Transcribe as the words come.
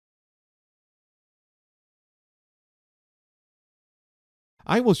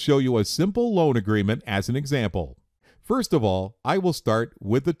I will show you a simple loan agreement as an example. First of all, I will start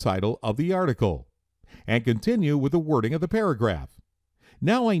with the title of the article and continue with the wording of the paragraph.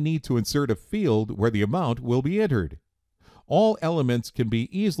 Now I need to insert a field where the amount will be entered. All elements can be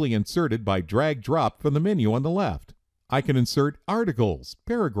easily inserted by drag-drop from the menu on the left. I can insert articles,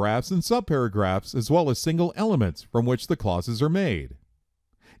 paragraphs, and subparagraphs, as well as single elements from which the clauses are made.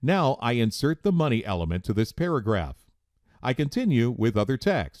 Now I insert the money element to this paragraph. I continue with other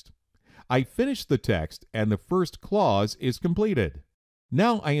text. I finish the text and the first clause is completed.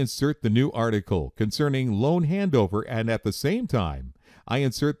 Now I insert the new article concerning loan handover, and at the same time, I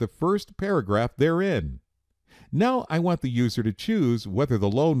insert the first paragraph therein. Now I want the user to choose whether the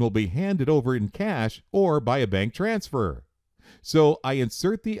loan will be handed over in cash or by a bank transfer. So I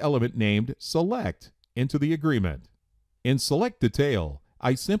insert the element named Select into the agreement. In Select Detail,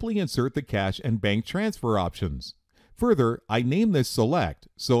 I simply insert the cash and bank transfer options. Further, I name this Select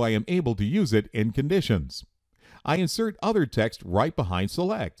so I am able to use it in conditions. I insert other text right behind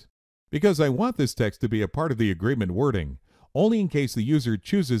Select. Because I want this text to be a part of the agreement wording, only in case the user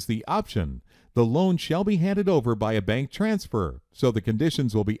chooses the option, the loan shall be handed over by a bank transfer, so the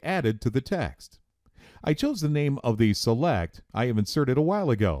conditions will be added to the text. I chose the name of the Select I have inserted a while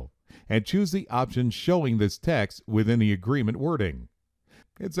ago, and choose the option showing this text within the agreement wording.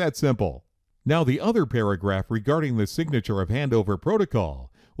 It's that simple. Now the other paragraph regarding the signature of handover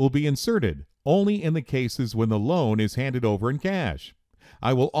protocol will be inserted only in the cases when the loan is handed over in cash.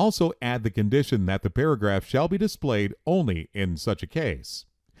 I will also add the condition that the paragraph shall be displayed only in such a case.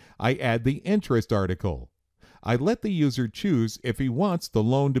 I add the interest article. I let the user choose if he wants the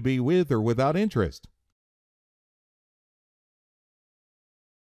loan to be with or without interest.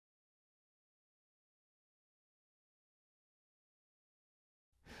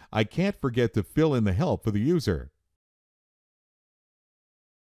 I can't forget to fill in the help for the user.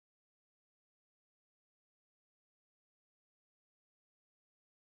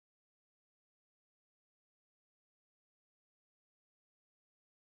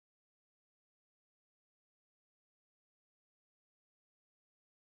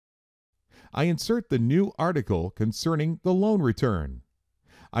 I insert the new article concerning the loan return.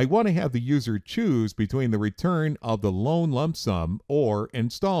 I want to have the user choose between the return of the loan lump sum or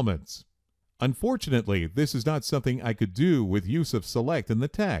installments. Unfortunately, this is not something I could do with use of Select in the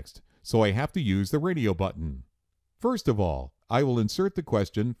text, so I have to use the radio button. First of all, I will insert the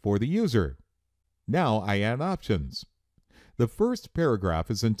question for the user. Now I add options. The first paragraph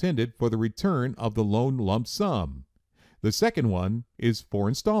is intended for the return of the loan lump sum. The second one is for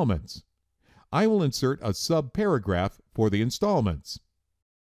installments. I will insert a sub-paragraph for the installments.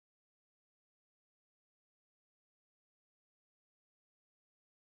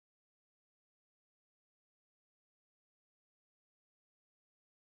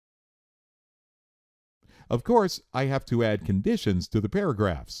 Of course, I have to add conditions to the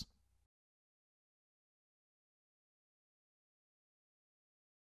paragraphs.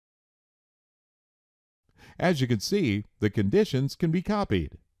 As you can see, the conditions can be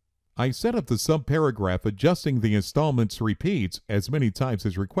copied. I set up the subparagraph adjusting the installments repeats as many times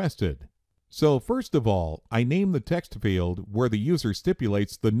as requested. So first of all, I name the text field where the user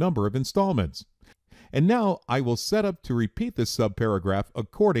stipulates the number of installments. And now I will set up to repeat this subparagraph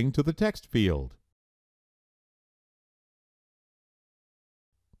according to the text field.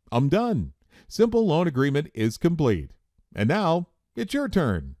 I'm done. Simple loan agreement is complete. And now it's your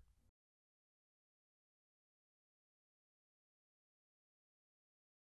turn.